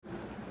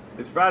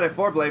It's Friday,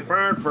 Foreplay.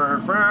 Fern.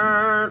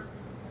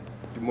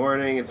 Good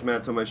morning. It's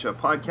Matt on My Shop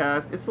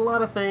podcast. It's a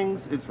lot of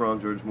things. It's Ron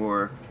George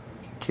Moore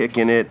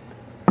kicking it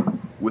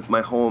with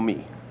my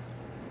homie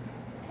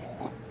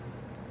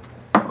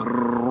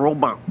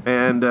Roba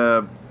and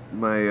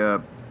my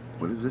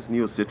what is this?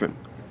 Neocitrin.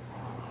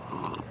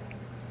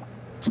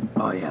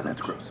 Oh yeah,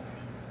 that's gross.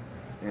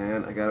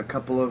 And I got a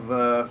couple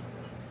of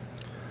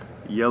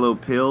yellow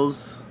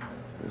pills.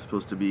 They're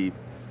supposed to be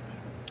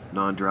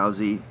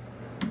non-drowsy.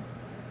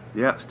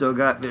 Yeah, still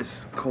got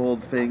this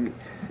cold thing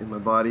in my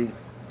body.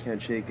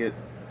 Can't shake it.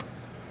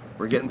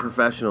 We're getting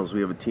professionals. We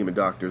have a team of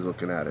doctors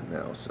looking at it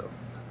now, so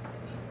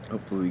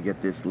hopefully we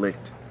get this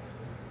licked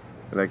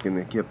and I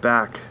can get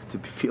back to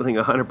feeling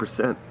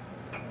 100%.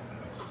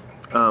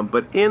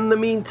 But in the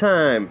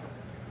meantime,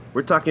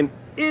 we're talking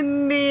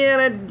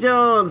Indiana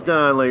Jones,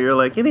 Don. Like, you're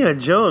like, Indiana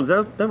Jones?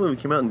 That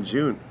movie came out in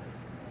June.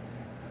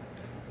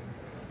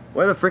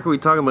 Why the frick are we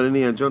talking about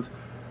Indiana Jones?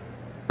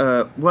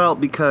 Well,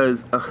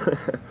 because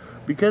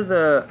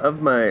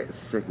of my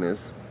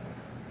sickness,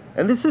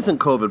 and this isn't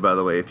COVID, by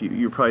the way. If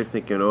you're probably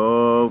thinking,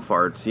 oh,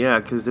 farts, yeah,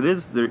 because it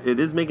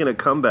is making a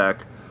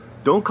comeback.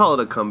 Don't call it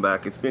a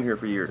comeback. It's been here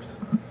for years.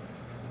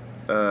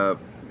 A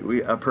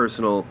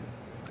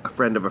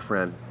friend of a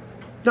friend.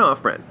 No, a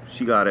friend.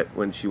 She got it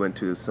when she went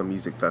to some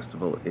music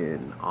festival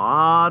in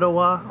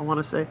Ottawa, I want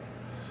to say.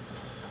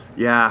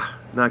 Yeah,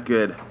 not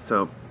good.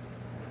 So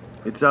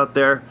it's out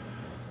there.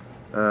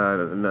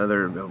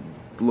 Another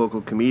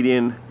local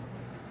comedian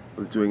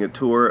was doing a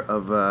tour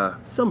of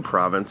some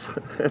province,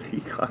 and he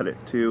got it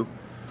too.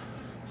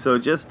 So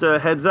just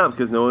heads up,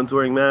 because no one's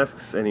wearing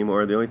masks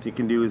anymore. The only thing you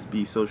can do is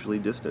be socially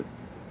distant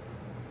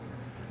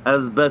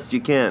as best you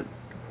can,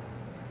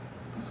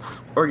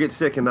 or get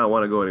sick and not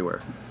want to go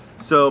anywhere.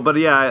 So, but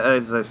yeah,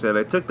 as I said,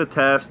 I took the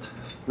test.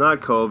 It's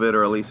not COVID,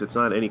 or at least it's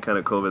not any kind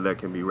of COVID that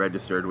can be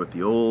registered with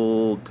the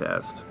old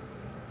test.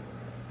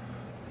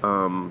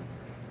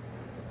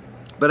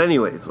 But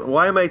anyways,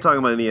 why am I talking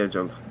about Indiana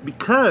Jones?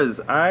 Because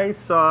I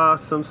saw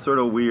some sort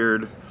of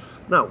it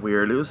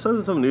was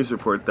some news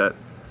report that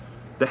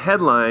the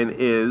headline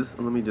is,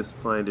 let me just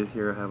find it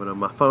here, I have it on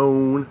my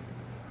phone.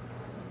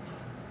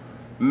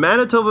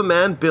 Manitoba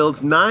man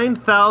builds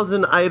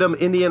 9,000 item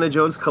Indiana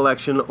Jones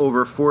collection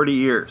over 40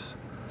 years.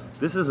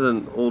 This is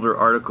an older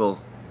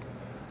article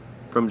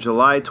from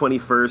July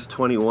 21st,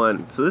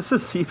 21. So this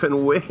is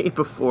even way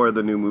before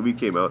the new movie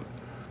came out.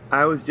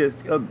 I was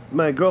just,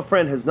 my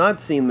girlfriend has not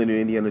seen the new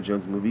Indiana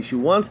Jones movie. She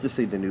wants to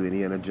see the new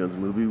Indiana Jones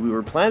movie. We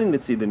were planning to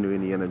see the new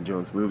Indiana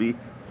Jones movie,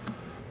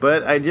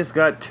 but I just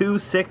got too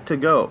sick to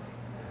go.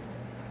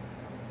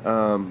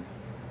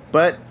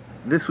 But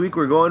this week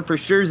we're going for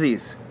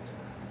Scherzies.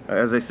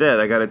 As I said,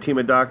 I got a team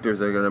of doctors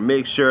that are going to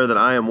make sure that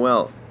I am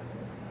well.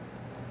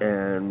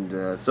 And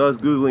so I was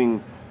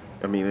Googling,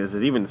 is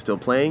it even still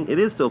playing? It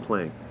is still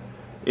playing.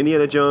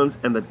 Indiana Jones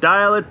and the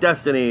Dial of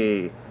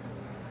Destiny.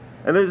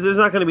 And there's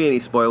not going to be any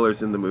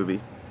spoilers in the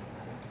movie.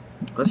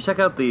 Let's check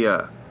out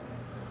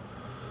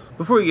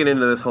before we get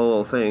into this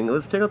whole thing,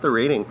 let's check out the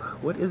rating.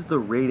 What is the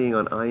rating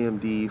on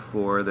IMDb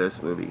for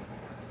this movie?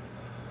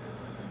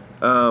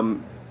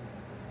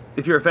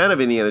 If you're a fan of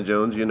Indiana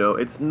Jones, you know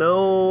it's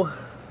no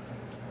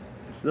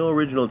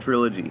original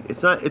trilogy.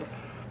 It's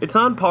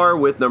on par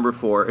with number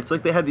 4. It's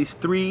like they had these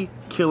 3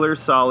 killer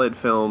solid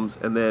films,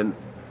 and then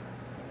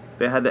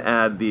they had to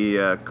add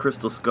the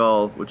Crystal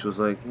Skull, which was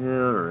like, yeah,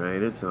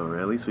 alright, it's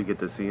alright. At least we get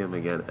to see him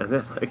again. And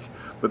then,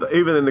 but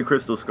even in the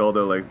Crystal Skull,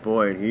 they're like,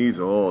 boy, he's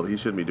old. He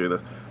shouldn't be doing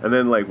this. And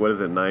then, what is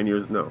it, 9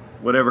 years? No.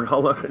 Whatever. How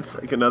long? It's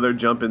like another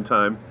jump in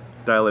time.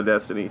 Dial of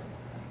Destiny.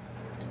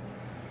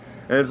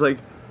 And it's like,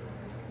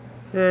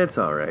 it's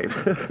alright.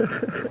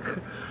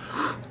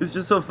 It's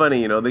just so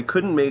funny, they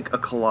couldn't make a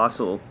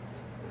colossal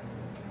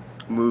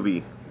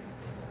movie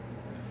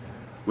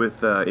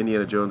with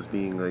Indiana Jones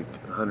being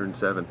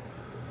 107.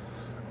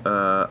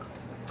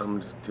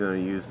 I'm just gonna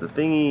use the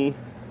thingy.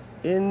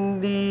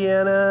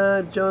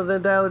 Indiana Jones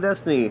and the Dial of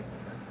Destiny.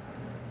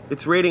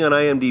 Its rating on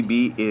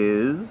IMDb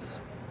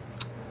is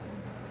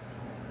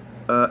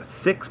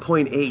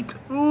 6.8.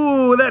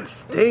 Ooh, that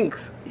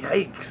stinks.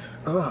 Yikes.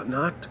 Oh,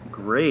 not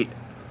great.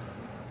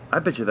 I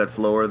bet you that's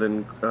lower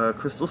than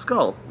Crystal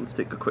Skull. Let's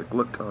take a quick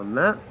look on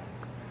that.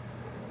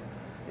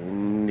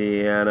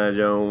 Indiana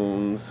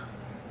Jones.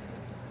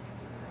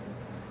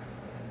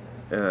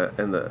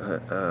 And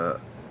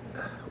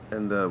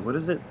the what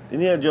is it?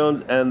 Indiana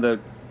Jones and the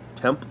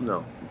Temple? No.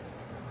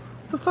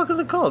 What the fuck is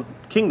it called?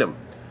 Kingdom.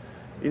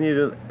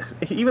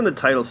 Even the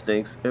title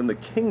stinks. And the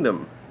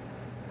Kingdom.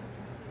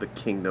 The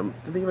Kingdom.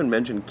 Did they even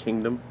mention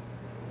Kingdom?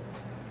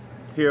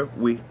 Here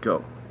we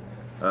go.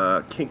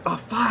 Oh,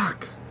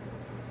 fuck!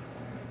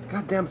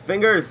 Goddamn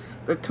fingers.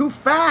 They're too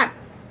fat.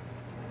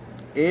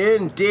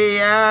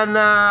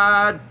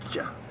 Indiana.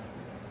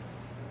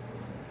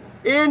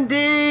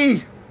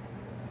 Indy.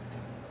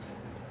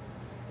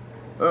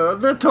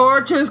 The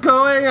torch is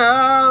going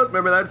out.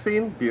 Remember that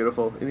scene?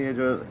 Beautiful. Indiana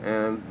Jones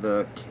and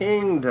the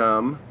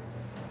Kingdom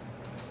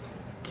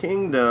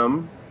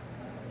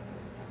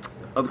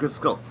of the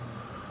Crystal Skull.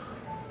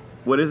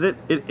 What is it?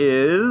 It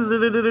is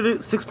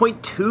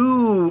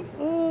 6.2.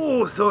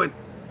 Oh, so it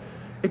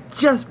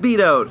just beat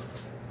out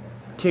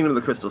Kingdom of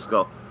the Crystal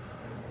Skull.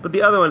 But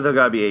the other ones have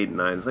got to be 8 and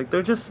 9. It's like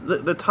they're just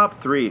the top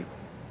 3.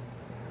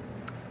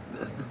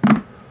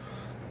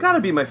 Got to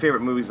be my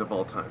favorite movies of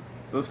all time.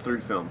 Those 3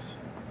 films.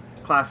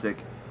 Classic.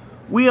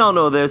 We all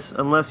know this,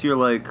 unless you're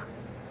like,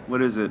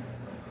 what is it?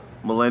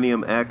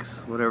 Millennium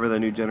X, whatever the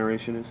new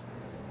generation is.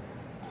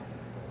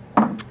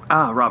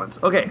 Robbins.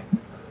 Okay,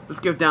 let's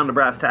get down to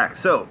brass tacks.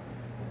 So,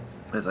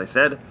 as I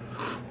said,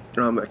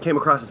 I came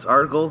across this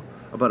article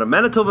about a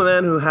Manitoba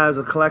man who has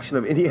a collection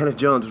of Indiana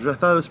Jones, which I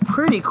thought was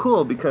pretty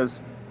cool because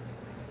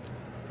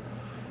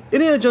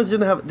Indiana Jones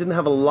didn't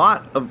have a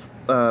lot of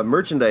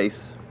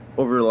merchandise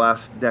over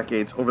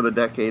the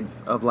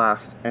decades of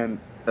last, and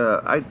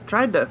I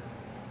tried to,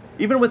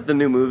 even with the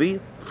new movie,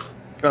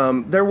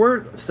 there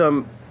were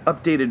some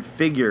updated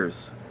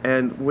figures.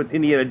 And what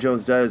Indiana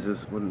Jones does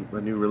is when a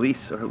new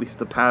release, or at least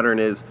the pattern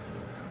is,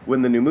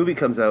 when the new movie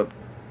comes out,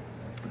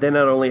 they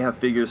not only have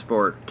figures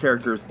for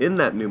characters in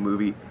that new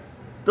movie,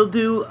 they'll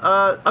do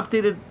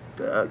updated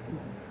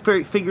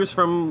figures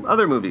from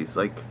other movies,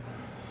 like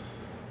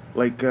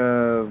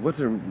what's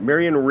her,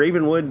 Marion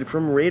Ravenwood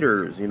from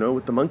Raiders,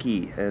 with the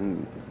monkey,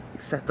 and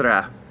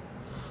etc.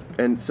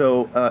 And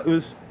so it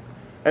was,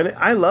 and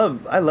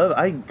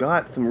I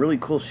got some really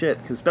cool shit,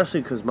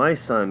 especially because my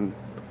son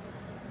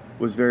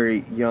was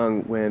very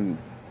young when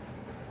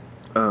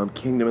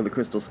Kingdom of the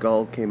Crystal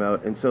Skull came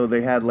out, and so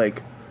they had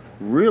like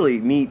really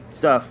neat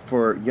stuff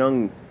for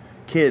young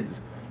kids.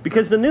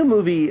 Because the new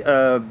movie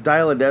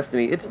Dial of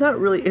Destiny, it's not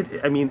really.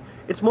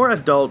 It's more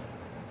adult.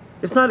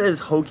 It's not as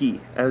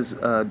hokey as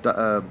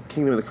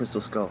Kingdom of the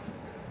Crystal Skull.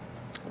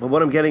 But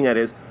what I'm getting at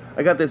is,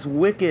 I got this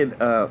wicked.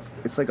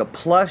 It's like a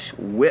plush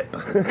whip.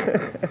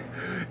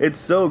 It's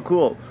so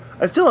cool.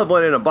 I still have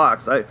one in a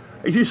box. I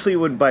usually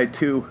would buy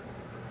 2.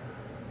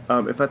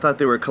 If I thought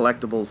they were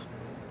collectibles,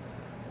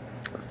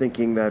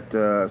 thinking that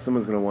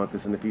someone's going to want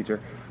this in the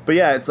future. But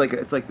yeah, it's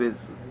like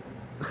this.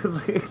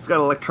 It's got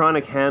an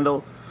electronic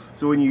handle,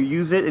 so when you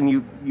use it and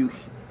you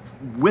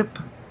whip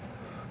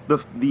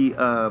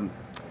the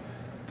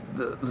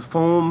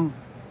foam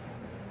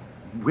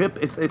whip,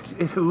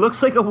 it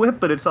looks like a whip,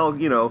 but it's all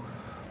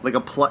like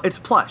it's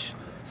plush.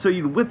 So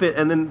you whip it,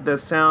 and then the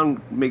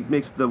sound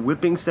makes the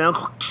whipping sound.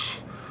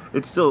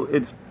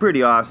 It's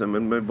pretty awesome,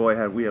 and my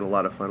boy we had a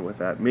lot of fun with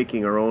that,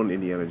 making our own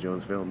Indiana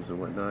Jones films and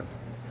whatnot.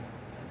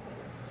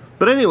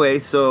 But anyway,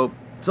 so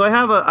I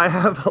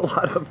have a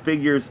lot of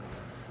figures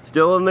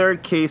still in their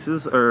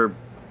cases,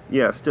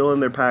 still in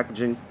their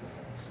packaging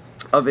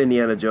of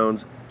Indiana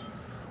Jones.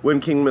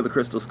 When Kingdom of the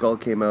Crystal Skull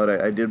came out,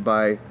 I did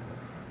buy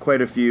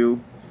quite a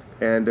few,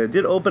 and I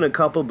did open a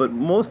couple, but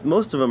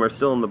most of them are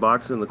still in the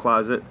box in the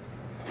closet,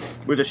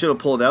 which I should have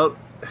pulled out,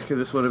 because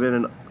this would have been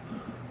an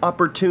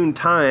opportune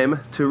time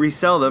to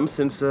resell them,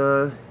 since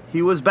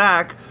he was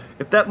back.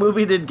 If that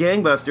movie did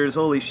gangbusters,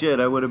 holy shit,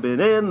 I would have been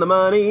in the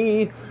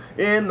money.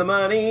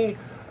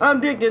 I'm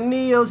drinking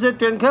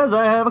Neocitrin because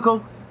I have a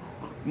cold.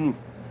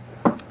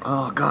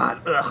 Oh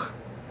god, ugh.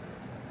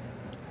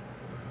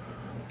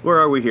 Where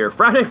are we here?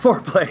 Friday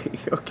Foreplay.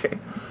 Okay,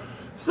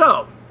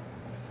 so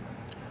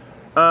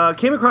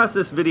came across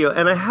this video,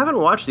 and I haven't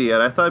watched it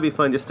yet. I thought it'd be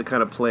fun just to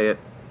kind of play it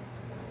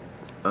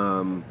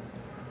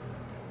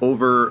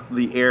over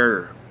the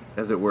air,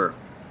 as it were.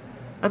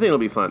 I think it'll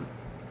be fun.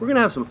 We're going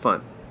to have some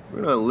fun.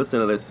 We're going to listen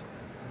to this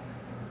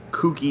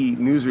kooky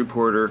news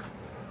reporter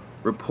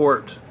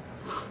report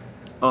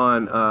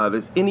on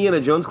this Indiana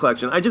Jones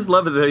collection. I just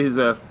love it that he's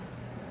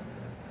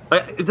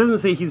it doesn't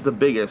say he's the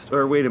biggest,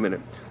 or wait a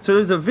minute. So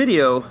there's a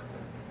video,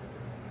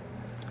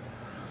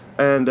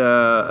 and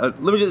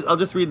I'll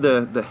just read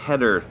the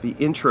header, the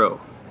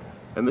intro.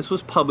 And this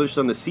was published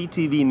on the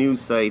CTV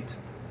news site,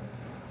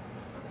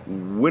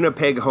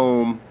 Winnipeg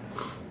Home.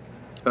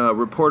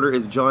 Reporter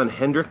is John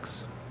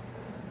Hendricks.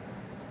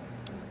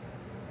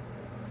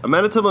 A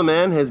Manitoba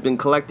man has been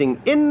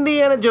collecting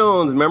Indiana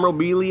Jones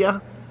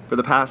memorabilia for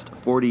the past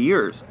 40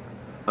 years,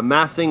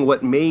 amassing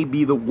what may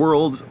be the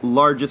world's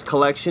largest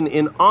collection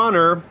in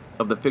honor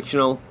of the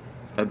fictional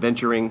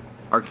adventuring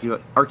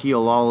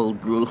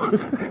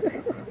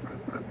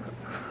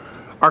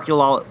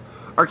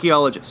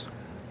archaeologist.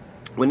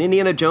 When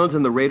Indiana Jones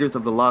and the Raiders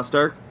of the Lost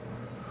Ark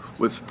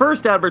was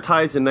first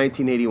advertised in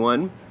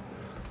 1981,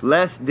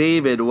 Les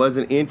David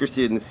wasn't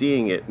interested in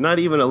seeing it, not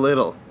even a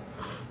little.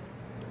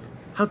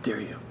 How dare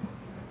you?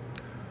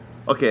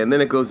 Okay, and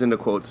then it goes into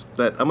quotes,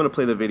 but I'm going to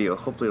play the video.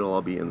 Hopefully it'll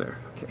all be in there.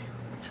 Okay,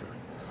 make sure.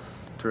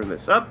 Turn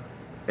this up,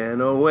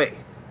 and away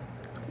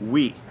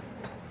we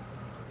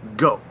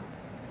go.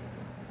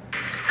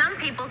 Some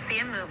people see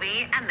a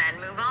movie and then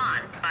move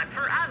on, but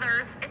for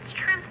others, it's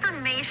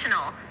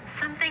transformational,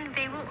 something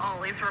they will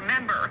always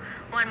remember.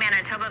 One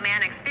Manitoba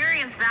man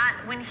experienced that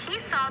when he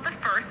saw the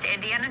first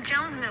Indiana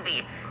Jones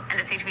movie. And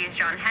as HB's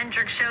John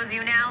Hendricks shows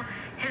you now,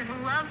 his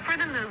love for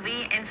the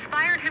movie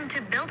inspired him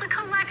to build a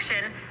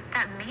collection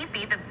that may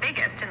be the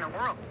biggest in the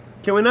world.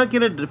 Can we not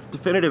get a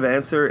definitive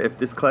answer if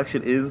this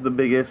collection is the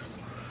biggest?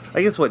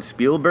 I guess what,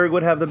 Spielberg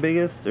would have the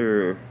biggest,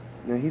 or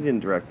No, he didn't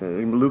direct it.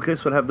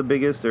 Lucas would have the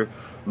biggest, or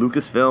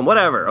Lucasfilm,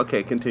 whatever.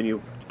 Okay,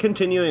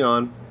 continuing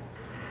on.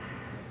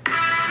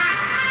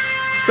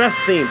 Best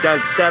theme. Da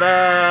da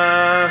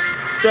da.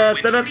 Da,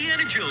 When da, da.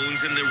 Indiana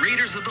Jones and the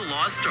Raiders of the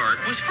Lost Ark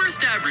was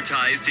first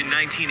advertised in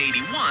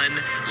 1981,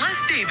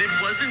 Les David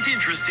wasn't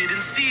interested in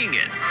seeing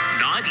it.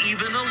 Not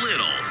even a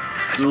little.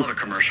 I saw the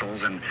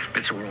commercials, and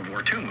it's a World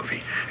War II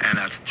movie, and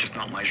that's just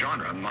not my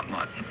genre. I'm not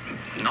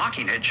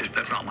knocking it, just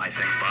that's not my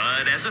thing.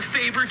 But as a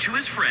favor to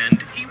his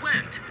friend, he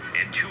went.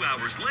 And 2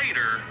 hours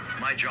later,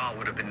 My jaw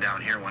would have been down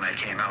here when I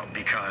came out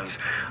because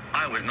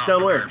I was not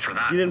Down where? prepared for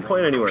that You didn't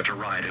point anywhere. roller coaster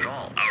ride at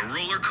all. a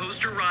roller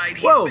coaster ride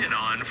he's Whoa. been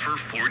on for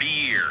 40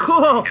 years.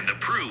 Cool. And the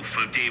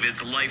proof of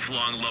David's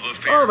lifelong love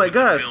affair Oh my with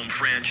God. the film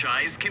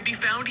franchise can be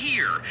found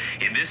here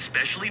in this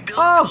specially built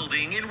Oh.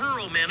 building in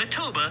rural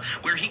Manitoba,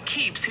 where he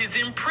keeps his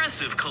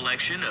impressive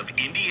collection of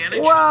Indiana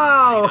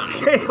Wow. Jones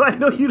items. Okay, I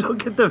know you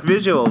don't get the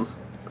visuals,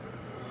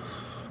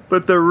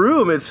 but the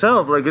room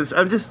itself, like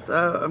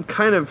I'm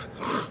kind of.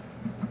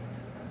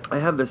 I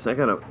have this. I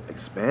gotta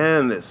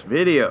expand this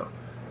video.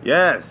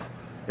 Yes,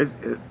 it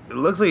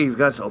looks like he's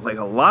got like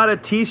a lot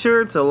of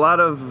T-shirts, a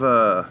lot of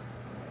a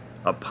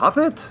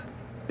puppet,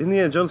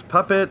 Indiana Jones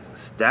puppet,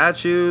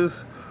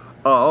 statues.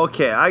 Oh,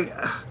 okay.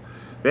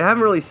 They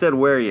haven't really said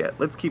where yet.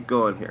 Let's keep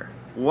going here.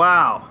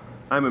 Wow,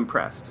 I'm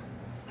impressed.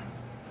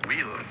 We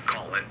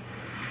call it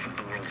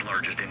the world's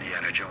largest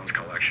Indiana Jones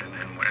collection,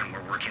 and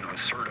we're working on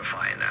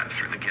certifying that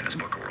through the Guinness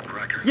Book of World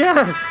Records.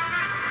 Yes.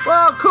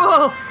 Well,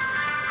 cool.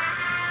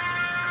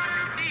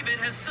 David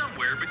has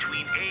somewhere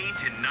between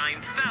 8 and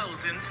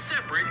 9,000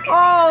 separate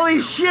Holy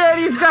Indiana shit,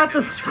 Jones he's got the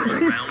items from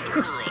around the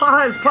world.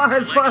 pause. His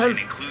collection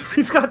includes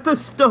He's got the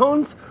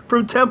stones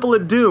from Temple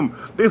of Doom.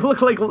 They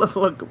look like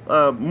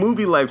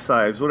movie life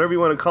size, whatever you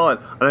want to call it,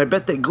 and I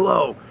bet they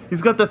glow.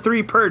 He's got the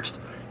 3 perched.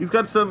 He's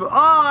got some. Oh,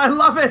 I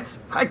love it!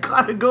 I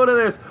gotta go to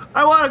this.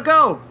 I want to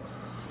go.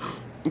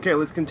 Okay,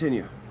 let's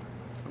continue.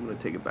 I'm gonna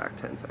take it back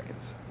 10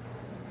 seconds.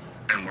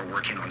 And we're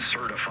working on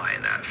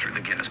certifying that through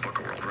the Guinness Book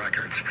of World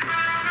Records.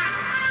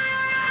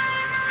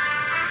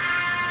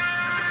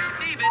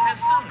 David has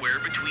somewhere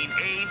between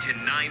 8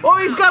 and 9,000 Oh,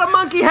 he's got a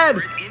monkey head!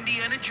 separate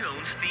Indiana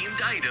Jones themed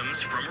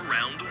items from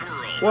around the world.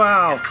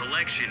 Wow. His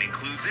collection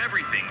includes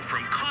everything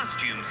from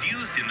costumes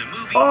used in the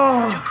movie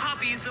Oh. to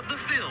copies of the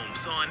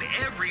films on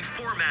every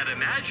format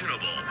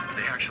imaginable.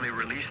 They actually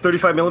released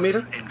 35 the films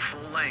millimeter? in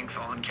full length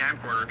on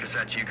camcorder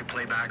cassettes you could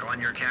play back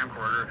on your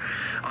camcorder.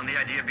 On the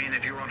idea being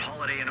if you were on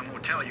holiday in a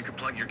motel, you could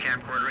plug your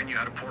camcorder in, you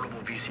had a portable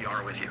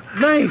VCR with you.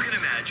 As you Nice. can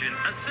imagine,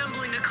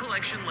 assembling a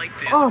collection like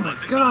this Oh my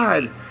wasn't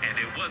God. easy, and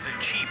it wasn't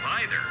cheap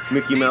either.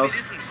 Mickey David Mouse.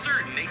 isn't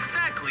certain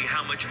exactly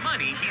how much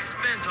money he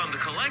spent on the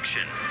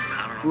collection.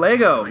 I don't know.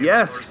 Lego, Lego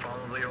yes. stores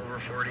Probably over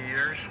 40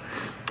 years,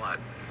 but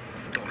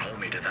don't hold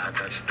me to that.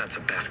 That's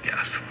a best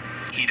guess.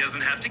 He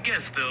doesn't have to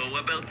guess, though,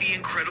 about the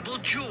incredible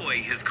joy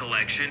his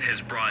collection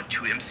has brought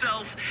to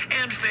himself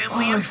and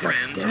family Oh, and he's got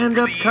friends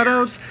stand-up over the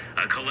cutouts.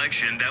 years. A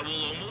collection that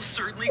will almost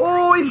certainly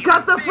Oh, grow he's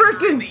got the even bigger in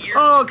freaking. the years to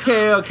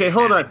Okay, come okay,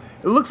 hold as on.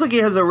 It looks like he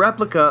has a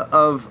replica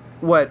of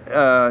what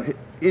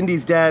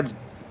Indy's dad's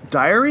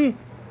diary.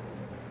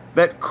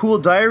 That cool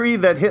diary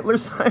that Hitler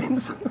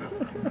signs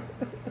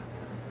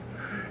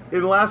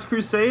in Last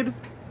Crusade.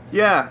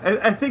 Yeah, and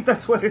I think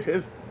that's what it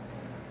is.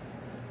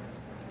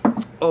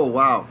 Oh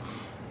wow.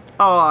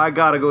 Oh, I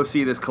gotta go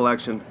see this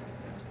collection.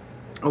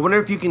 I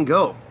wonder if you can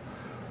go.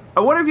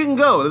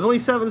 There's only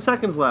 7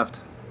 seconds left.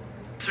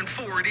 Harrison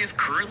Ford is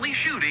currently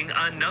shooting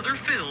another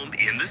film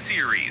in the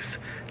series.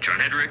 John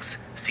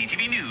Hendricks,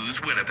 CTV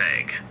News,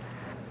 Winnipeg.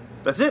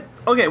 That's it?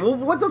 Okay, well,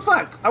 what the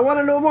fuck? I want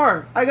to know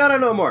more. I gotta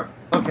know more.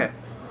 Okay.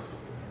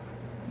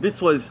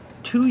 This was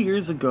 2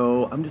 years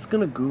ago. I'm just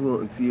gonna Google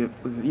and see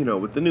if,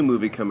 with the new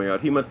movie coming out,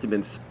 he must have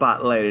been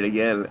spotlighted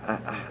again.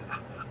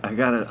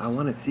 I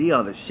want to see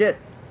all the shit.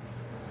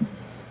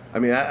 I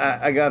mean,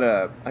 I got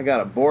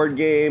a board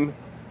game.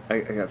 I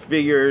got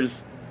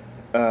figures.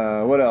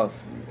 What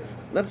else?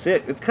 That's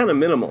it. It's kind of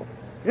minimal.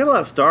 I got a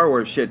lot of Star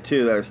Wars shit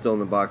too that are still in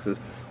the boxes.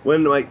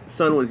 When my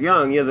son was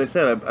young, as I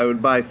said, I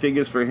would buy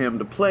figures for him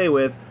to play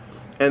with,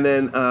 and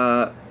then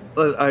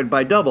I'd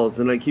buy doubles,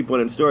 and I'd keep one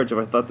in storage if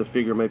I thought the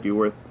figure might be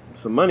worth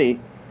some money.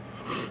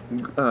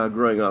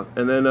 Growing up,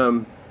 and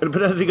then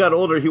but as he got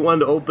older, he wanted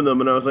to open them,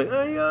 and I was like,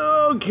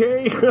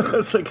 okay. I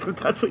was like, if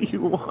that's what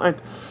you want,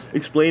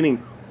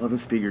 explaining, well,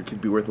 this figure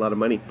could be worth a lot of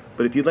money,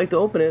 but if you'd like to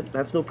open it,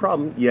 that's no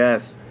problem.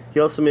 Yes. He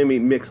also made me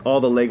mix all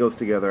the Legos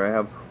together.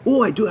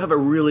 I do have a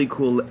really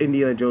cool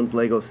Indiana Jones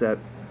Lego set.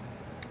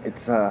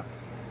 It's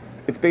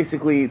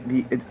basically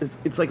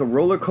it's like a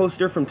roller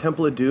coaster from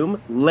Temple of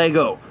Doom,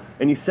 Lego,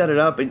 and you set it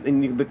up,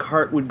 and the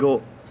cart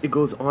it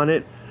goes on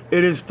it.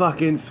 It is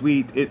fucking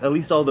sweet. At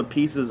least all the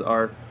pieces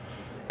are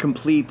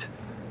complete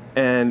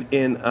and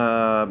in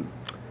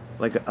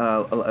like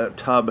a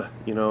tub,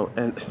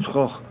 and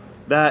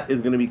that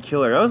is gonna be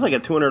killer. That was like a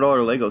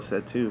 $200 Lego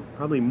set too,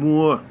 probably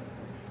more.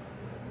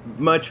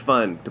 Much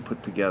fun to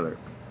put together.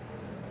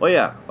 Oh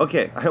yeah,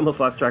 okay, I almost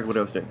lost track of what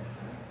I was doing.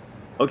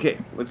 Okay,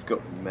 let's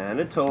go.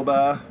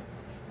 Manitoba,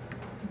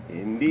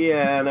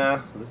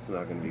 Indiana. This is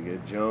not going to be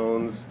good.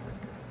 Jones.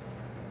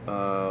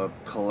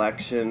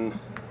 Collection.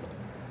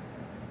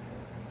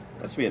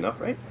 That should be enough,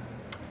 right?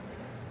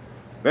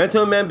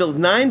 Manitoba Man builds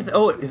 9...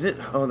 Oh, is it?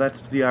 Oh,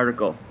 that's the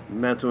article.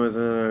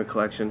 Manitoba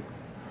collection.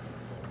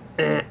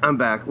 I'm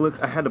back.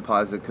 Look, I had to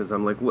pause it because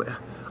I'm like, what?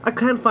 I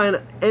can't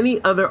find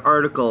any other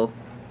article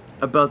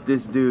about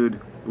this dude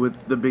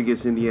with the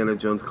biggest Indiana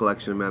Jones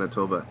collection in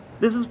Manitoba.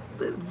 This is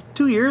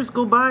 2 years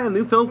go by, a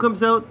new film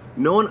comes out,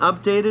 no one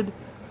updated.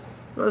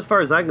 Well, as far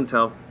as I can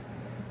tell.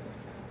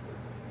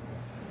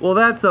 Well,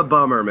 that's a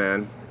bummer,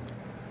 man.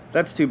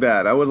 That's too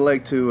bad. I would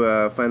like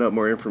to find out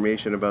more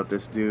information about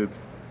this dude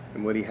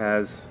and what he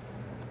has,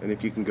 and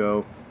if you can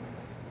go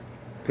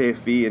pay a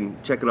fee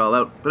and check it all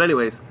out. But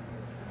anyways,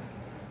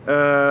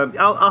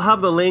 I'll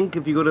have the link.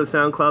 If you go to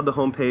SoundCloud, the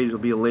homepage will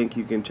be a link.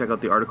 You can check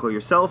out the article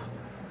yourself.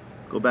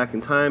 Go back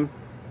in time.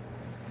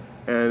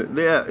 And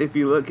yeah, if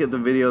you look at the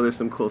video, there's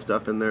some cool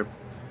stuff in there.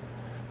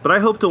 But I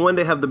hope to one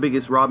day have the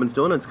biggest Robin's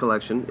Donuts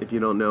collection, if you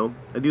don't know.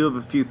 I do have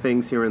a few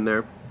things here and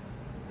there.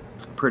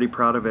 Pretty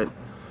proud of it.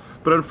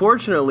 But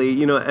unfortunately,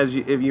 you know,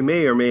 if you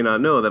may or may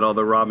not know, that all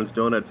the Robin's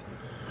Donuts,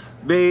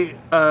 they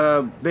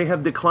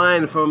have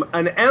declined from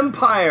an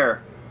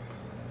empire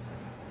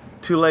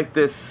to like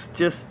this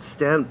just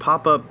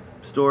pop-up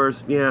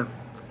stores. Yeah,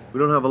 we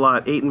don't have a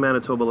lot. 8 in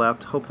Manitoba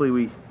left. Hopefully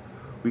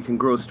we can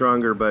grow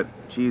stronger, but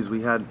geez,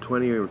 we had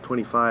 20 or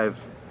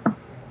 25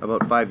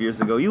 about 5 years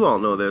ago. You all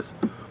know this.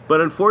 But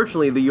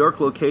unfortunately, the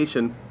York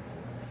location,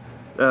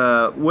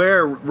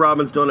 where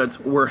Robin's Donuts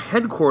were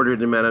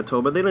headquartered in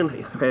Manitoba, they didn't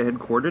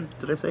headquartered,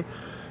 did I say?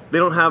 They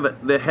don't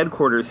have the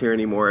headquarters here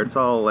anymore. It's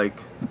all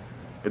like,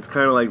 it's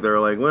kind of like they're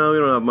like, well, we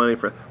don't have money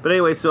for it. But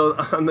anyway, so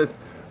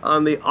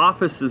on the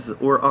offices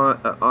were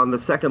on the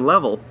second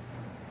level,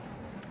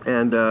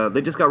 and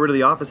they just got rid of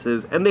the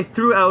offices, and they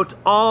threw out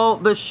all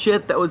the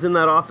shit that was in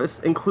that office,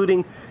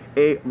 including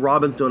a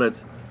Robin's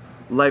Donuts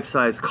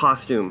life-size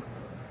costume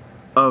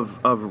of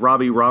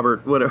Robbie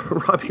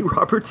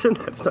Robertson.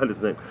 That's not his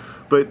name,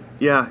 but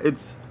yeah,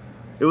 it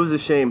was a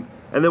shame.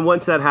 And then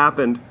once that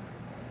happened,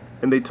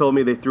 and they told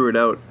me they threw it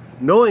out,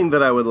 knowing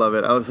that I would love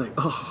it, I was like,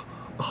 oh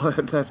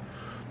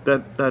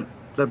that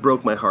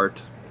broke my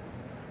heart.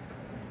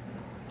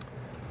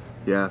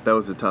 Yeah, that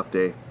was a tough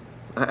day.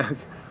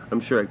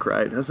 I'm sure I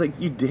cried. I was like,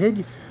 you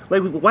did?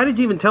 Like, why did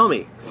you even tell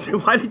me?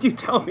 Why did you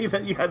tell me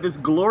that you had this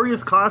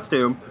glorious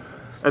costume,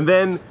 and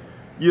then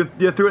you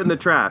threw it in the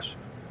trash?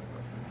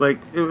 Like,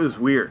 it was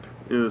weird.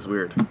 It was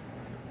weird.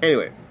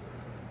 Anyway,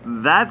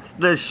 that's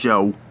the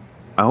show.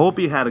 I hope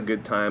you had a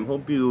good time.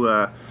 Hope you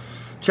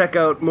check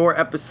out more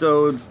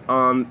episodes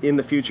in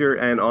the future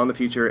and on the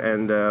future,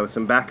 and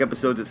some back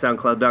episodes at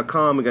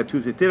SoundCloud.com. We got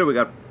Tuesday Theater. We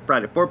got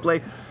Friday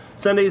Foreplay.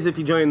 Sundays, if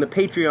you join the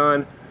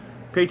Patreon,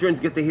 patrons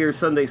get to hear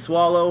Sunday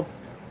Swallow,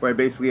 where I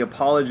basically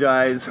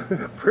apologize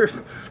for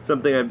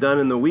something I've done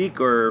in the week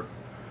or,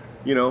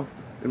 you know,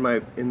 in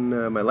my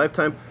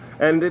lifetime.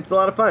 And it's a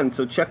lot of fun,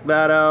 so check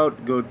that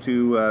out. Go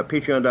to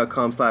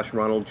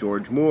patreon.com/Ronald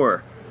George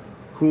Moore,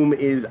 whom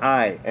is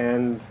I.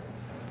 And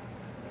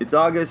it's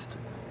August.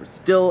 We're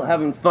still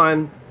having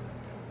fun.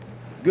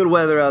 Good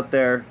weather out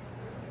there.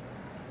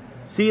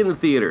 See you in the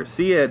theater.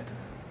 See it.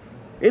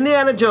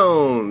 Indiana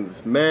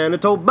Jones,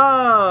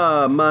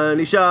 Manitoba,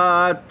 Money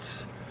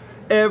Shot,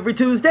 every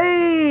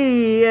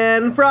Tuesday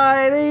and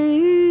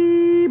Friday.